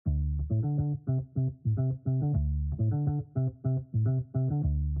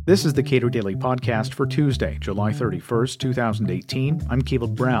This is the Cato Daily Podcast for Tuesday, July 31st, 2018. I'm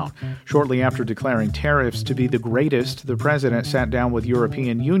Caleb Brown. Shortly after declaring tariffs to be the greatest, the president sat down with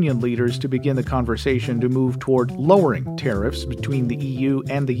European Union leaders to begin the conversation to move toward lowering tariffs between the EU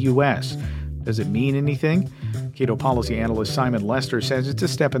and the U.S. Does it mean anything? Cato policy analyst Simon Lester says it's a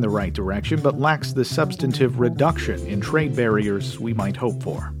step in the right direction, but lacks the substantive reduction in trade barriers we might hope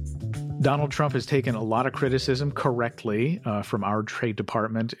for. Donald Trump has taken a lot of criticism correctly from our Trade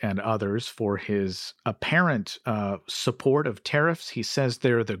Department and others for his apparent support of tariffs. He says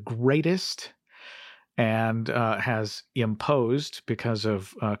they're the greatest and has imposed, because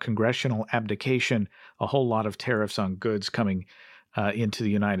of congressional abdication, a whole lot of tariffs on goods coming into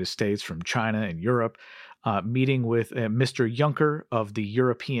the United States from China and Europe. Meeting with Mr. Juncker of the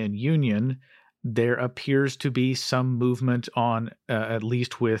European Union, there appears to be some movement on, at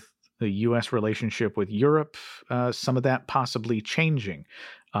least with the U.S. relationship with Europe, some of that possibly changing.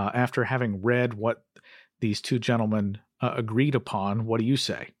 After having read what these two gentlemen agreed upon, what do you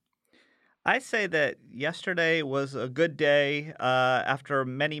say? I say that yesterday was a good day after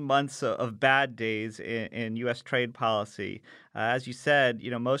many months of bad days in U.S. trade policy. As you said,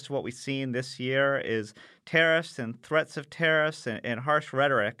 most of what we've seen this year is tariffs and threats of tariffs and harsh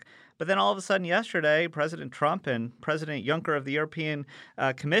rhetoric. But then all of a sudden yesterday, President Trump and President Juncker of the European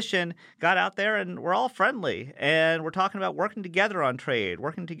Commission got out there and we're all friendly. And we're talking about working together on trade,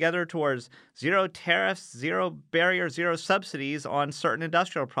 working together towards zero tariffs, zero barriers, zero subsidies on certain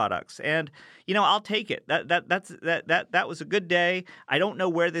industrial products. And, I'll take it. That was a good day. I don't know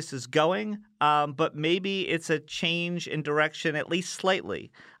where this is going, but maybe it's a change in direction, at least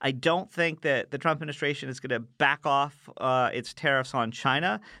slightly. I don't think that the Trump administration is going to back off its tariffs on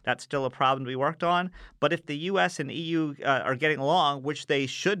China. That's still a problem to be worked on. But if the U.S. and EU are getting along, which they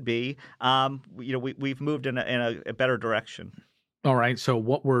should be, we've moved in a better direction. All right. So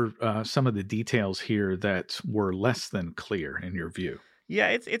what were some of the details here that were less than clear in your view? Yeah,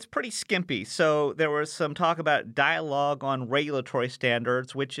 it's pretty skimpy. So there was some talk about dialogue on regulatory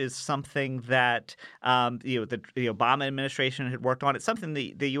standards, which is something that the Obama administration had worked on. It's something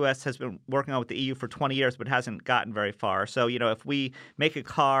the U.S. has been working on with the EU for 20 years, but hasn't gotten very far. So if we make a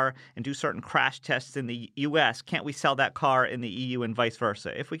car and do certain crash tests in the U.S., can't we sell that car in the EU and vice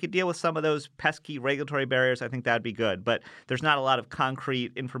versa? If we could deal with some of those pesky regulatory barriers, I think that'd be good. But there's not a lot of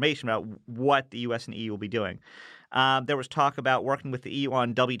concrete information about what the U.S. and EU will be doing. There was talk about working with the EU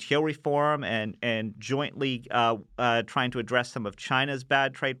on WTO reform and jointly trying to address some of China's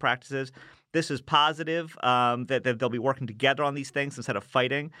bad trade practices. This is positive that they'll be working together on these things instead of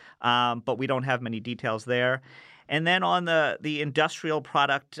fighting, but we don't have many details there. And then on the industrial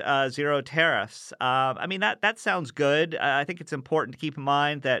product zero tariffs, that sounds good. I think it's important to keep in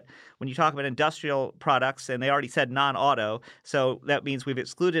mind that when you talk about industrial products, and they already said non-auto, so that means we've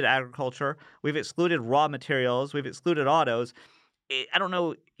excluded agriculture, we've excluded raw materials, we've excluded autos. I don't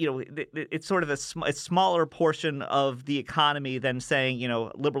know, it's sort of a smaller portion of the economy than saying,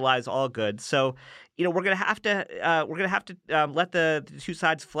 liberalize all goods. So, we're going to have to let the two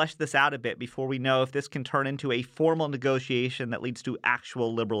sides flesh this out a bit before we know if this can turn into a formal negotiation that leads to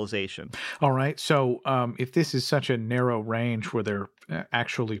actual liberalization. All right. So if this is such a narrow range where they're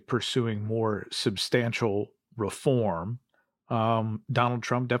actually pursuing more substantial reform, Donald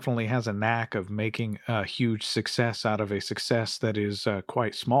Trump definitely has a knack of making a huge success out of a success that is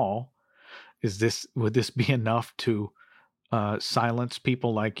quite small. Would this be enough to silence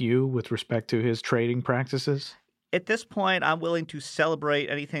people like you with respect to his trading practices? At this point, I'm willing to celebrate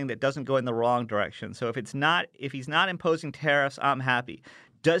anything that doesn't go in the wrong direction. So if he's not imposing tariffs, I'm happy.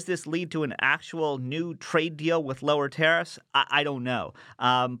 Does this lead to an actual new trade deal with lower tariffs? I don't know.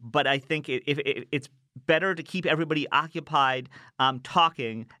 But I think it's better to keep everybody occupied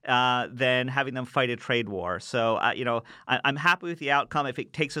talking than having them fight a trade war. So, I'm happy with the outcome if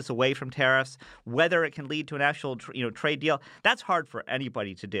it takes us away from tariffs. Whether it can lead to an actual trade deal, that's hard for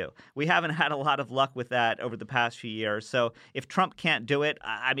anybody to do. We haven't had a lot of luck with that over the past few years. So if Trump can't do it,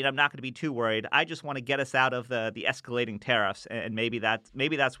 I'm not going to be too worried. I just want to get us out of the escalating tariffs, and maybe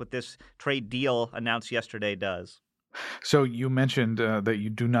that's what this trade deal announced yesterday does. So you mentioned that you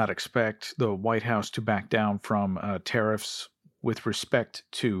do not expect the White House to back down from tariffs with respect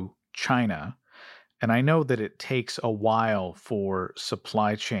to China. And I know that it takes a while for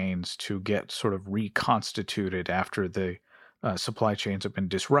supply chains to get sort of reconstituted after the supply chains have been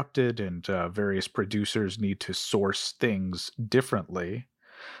disrupted and various producers need to source things differently.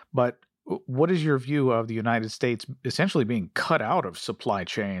 But what is your view of the United States essentially being cut out of supply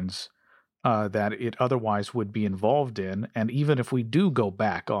chains that it otherwise would be involved in? And even if we do go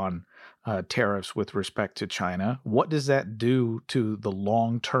back on tariffs with respect to China. What does that do to the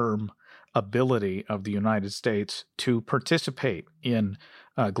long-term ability of the United States to participate in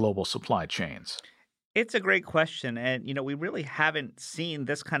global supply chains? It's a great question, and we really haven't seen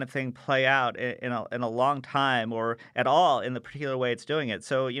this kind of thing play out in a long time, or at all in the particular way it's doing it.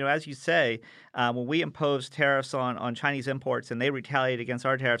 So, as you say, when we impose tariffs on Chinese imports and they retaliate against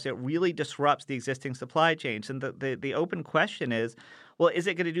our tariffs, it really disrupts the existing supply chains. And the open question is, well, is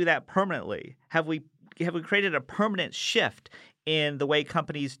it going to do that permanently? Have we created a permanent shift in the way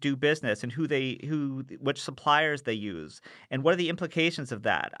companies do business and which suppliers they use, and what are the implications of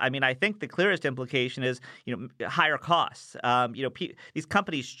that? I mean, I think the clearest implication is higher costs. These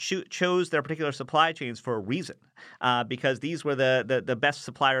companies chose their particular supply chains for a reason, because these were the best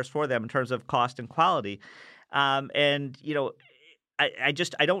suppliers for them in terms of cost and quality. I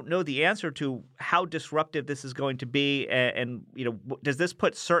don't know the answer to how disruptive this is going to be, and does this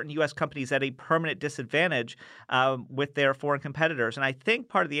put certain U.S. companies at a permanent disadvantage with their foreign competitors? And I think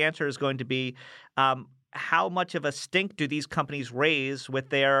part of the answer is going to be how much of a stink do these companies raise with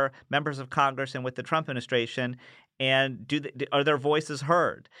their members of Congress and with the Trump administration? And are their voices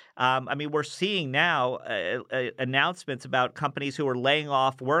heard? We're seeing now announcements about companies who are laying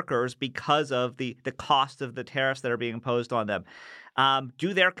off workers because of the cost of the tariffs that are being imposed on them.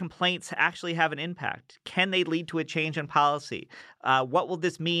 Do their complaints actually have an impact? Can they lead to a change in policy? What will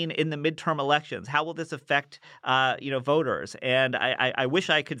this mean in the midterm elections? How will this affect voters? And I wish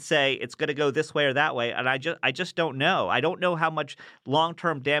I could say it's going to go this way or that way, and I just don't know. I don't know how much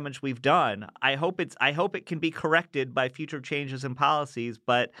long-term damage we've done. I hope it can be corrected by future changes in policies.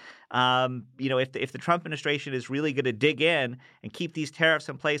 But if the Trump administration is really going to dig in and keep these tariffs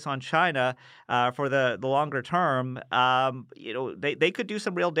in place on China for the longer term, they could do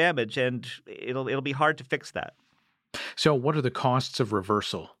some real damage, and it'll be hard to fix that. So what are the costs of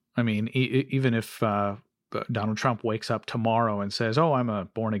reversal? I mean, even if Donald Trump wakes up tomorrow and says, "Oh, I'm a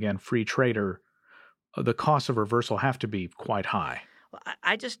born-again free trader," the costs of reversal have to be quite high.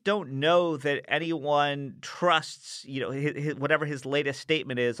 I just don't know that anyone trusts, whatever his latest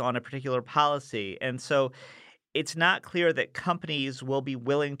statement is on a particular policy. And so it's not clear that companies will be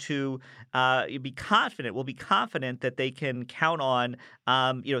willing to be confident that they can count on,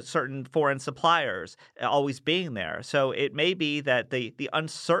 certain foreign suppliers always being there. So it may be that the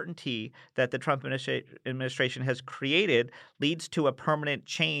uncertainty that the Trump administration has created leads to a permanent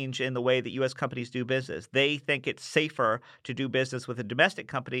change in the way that U.S. companies do business. They think it's safer to do business with a domestic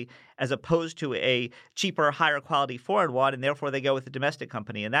company as opposed to a cheaper, higher quality foreign one, and therefore they go with a domestic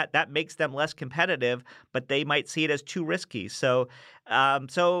company. And that makes them less competitive, but they might see it as too risky. So I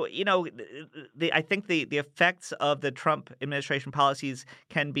think the effects of the Trump administration policies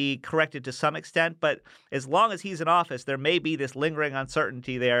can be corrected to some extent, but as long as he's in office, there may be this lingering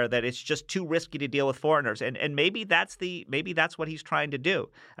uncertainty there that it's just too risky to deal with foreigners, and maybe that's what he's trying to do.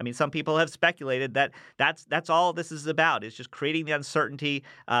 I mean, some people have speculated that that's all this is about, is just creating the uncertainty,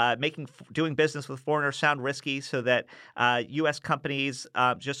 making doing business with foreigners sound risky, so that U.S. companies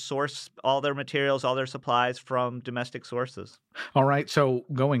just source all their materials, all their supplies from domestic sources. All right. So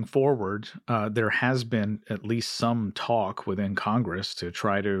going forward, there has been at least some talk within Congress to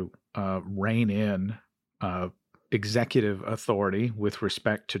try to rein in executive authority with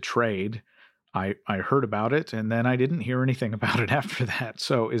respect to trade. I heard about it, and then I didn't hear anything about it after that.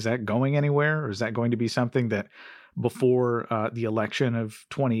 So is that going anywhere, or is that going to be something that before the election of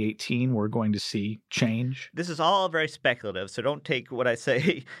 2018 we're going to see change? This is all very speculative, so don't take what I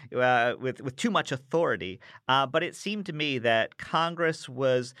say with too much authority. But it seemed to me that Congress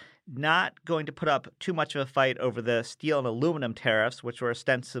was not going to put up too much of a fight over the steel and aluminum tariffs, which were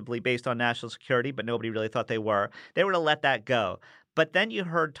ostensibly based on national security, but nobody really thought they were. They were to let that go. But then you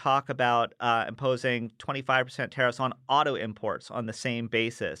heard talk about imposing 25% tariffs on auto imports on the same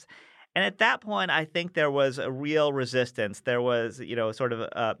basis. And at that point, I think there was a real resistance. There was,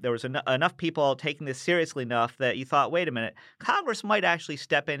 there was enough people taking this seriously enough that you thought, wait a minute, Congress might actually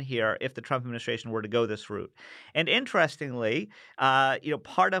step in here if the Trump administration were to go this route. And interestingly,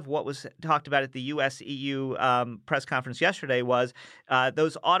 part of what was talked about at the U.S.-EU press conference yesterday was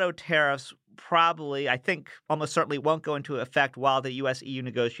those auto tariffs probably, I think almost certainly won't go into effect while the U.S.-EU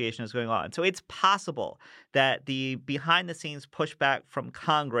negotiation is going on. So it's possible that the behind-the-scenes pushback from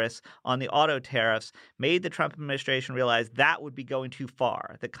Congress on the auto tariffs made the Trump administration realize that would be going too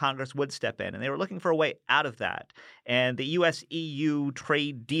far, that Congress would step in. And they were looking for a way out of that. And the U.S.-EU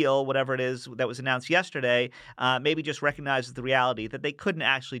trade deal, whatever it is that was announced yesterday, maybe just recognizes the reality that they couldn't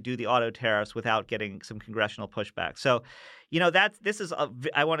actually do the auto tariffs without getting some congressional pushback. So,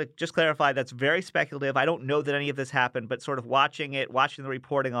 I want to just clarify, that's very speculative. I don't know that any of this happened, but sort of watching the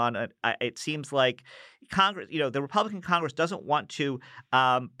reporting on it, it seems like Congress, the Republican Congress doesn't want to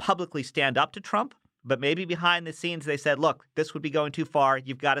publicly stand up to Trump. But maybe behind the scenes, they said, look, this would be going too far.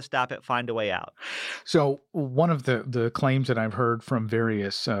 You've got to stop it. Find a way out. So one of the claims that I've heard from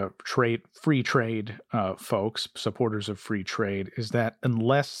various free trade folks, supporters of free trade, is that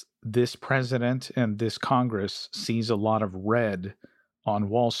unless this president and this Congress sees a lot of red on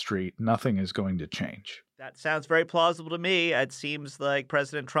Wall Street, nothing is going to change. That sounds very plausible to me. It seems like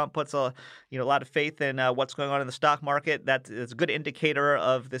President Trump puts a lot of faith in what's going on in the stock market. That's a good indicator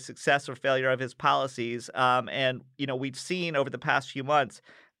of the success or failure of his policies. And we've seen over the past few months,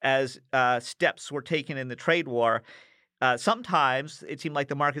 as steps were taken in the trade war, sometimes it seemed like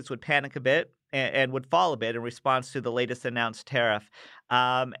the markets would panic a bit and would fall a bit in response to the latest announced tariff.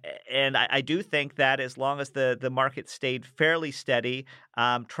 And I do think that as long as the market stayed fairly steady,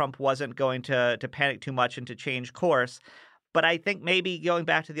 Trump wasn't going to panic too much and to change course. But I think maybe going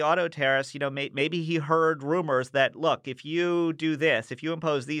back to the auto tariffs, maybe he heard rumors that, look, if you do this, if you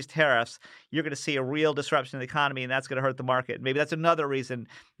impose these tariffs, you're going to see a real disruption in the economy, and that's going to hurt the market. Maybe that's another reason.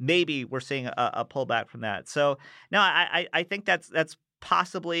 Maybe we're seeing a pullback from that. So no, I think that's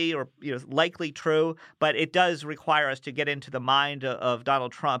possibly or likely true, but it does require us to get into the mind of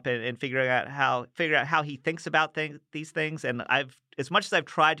Donald Trump and figure out how he thinks about these things. And as much as I've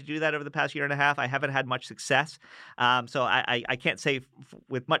tried to do that over the past year and a half, I haven't had much success. So I can't say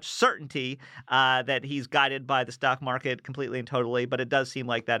with much certainty that he's guided by the stock market completely and totally, but it does seem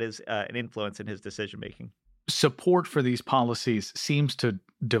like that is an influence in his decision making. Support for these policies seems to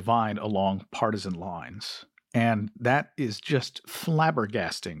divide along partisan lines. And that is just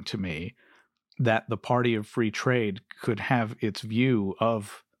flabbergasting to me that the Party of Free Trade could have its view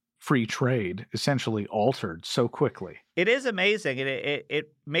of free trade essentially altered so quickly. It is amazing.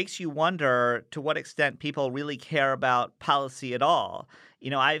 It makes you wonder to what extent people really care about policy at all.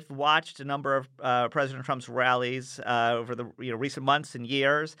 I've watched a number of President Trump's rallies over the recent months and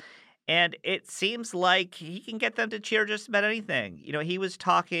years. And it seems like he can get them to cheer just about anything. He was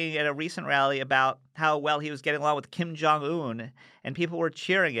talking at a recent rally about how well he was getting along with Kim Jong-un, and people were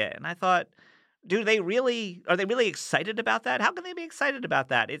cheering it. And I thought, are they really excited about that? How can they be excited about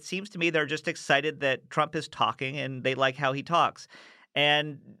that? It seems to me they're just excited that Trump is talking and they like how he talks.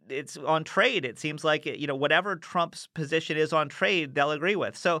 And it's on trade. It seems like, whatever Trump's position is on trade, they'll agree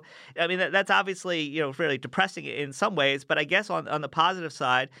with. So, I mean, that's obviously, fairly depressing in some ways. But I guess on the positive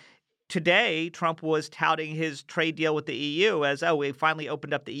side, today, Trump was touting his trade deal with the EU as, we finally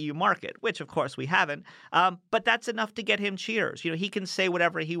opened up the EU market, which, of course, we haven't. But that's enough to get him cheers. He can say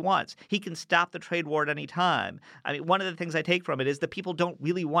whatever he wants. He can stop the trade war at any time. I mean, one of the things I take from it is that people don't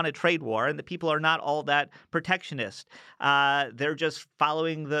really want a trade war, and the people are not all that protectionist. They're just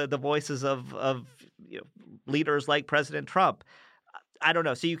following the voices of leaders like President Trump. I don't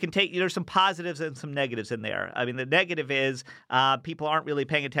know. So you can there's some positives and some negatives in there. I mean, the negative is people aren't really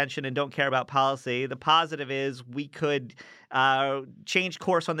paying attention and don't care about policy. The positive is we could change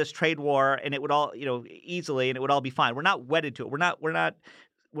course on this trade war and it would all, easily, and it would all be fine. We're not wedded to it. We're not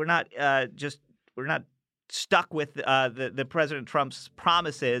stuck with the President Trump's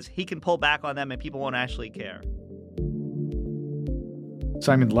promises. He can pull back on them and people won't actually care.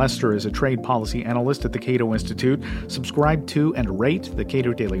 Simon Lester is a trade policy analyst at the Cato Institute. Subscribe to and rate the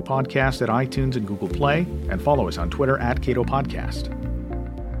Cato Daily Podcast at iTunes and Google Play, and follow us on Twitter at Cato Podcast.